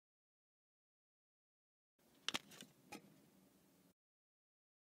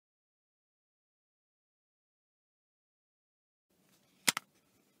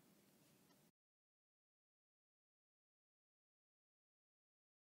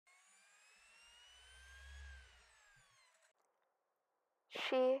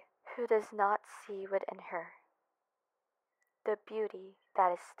She who does not see within her the beauty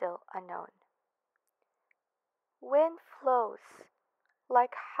that is still unknown. Wind flows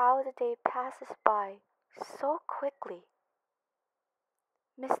like how the day passes by so quickly.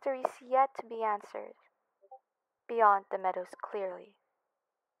 Mysteries yet to be answered beyond the meadows clearly.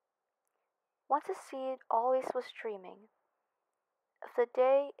 Once a seed always was dreaming of the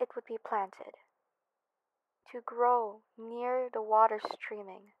day it would be planted, to grow near the water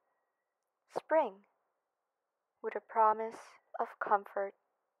streaming, spring, with a promise of comfort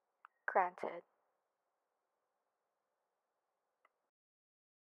granted.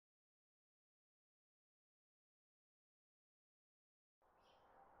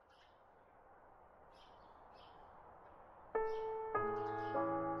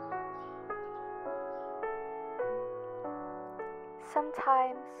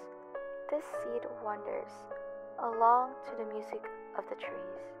 Sometimes this seed wanders along to the music of the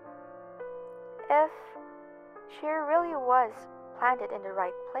trees. If she really was planted in the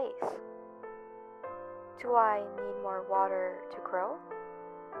right place, do I need more water to grow?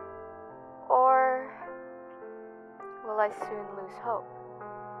 Or will I soon lose hope?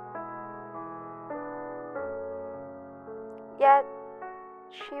 Yet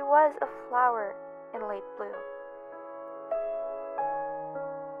she was a flower in late bloom.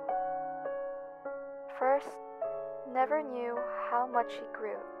 First, never knew how much she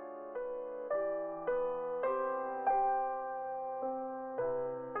grew.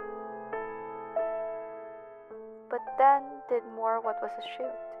 But then did more what was a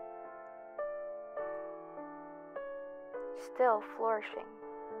shoot, still flourishing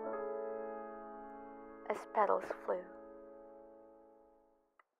as petals flew.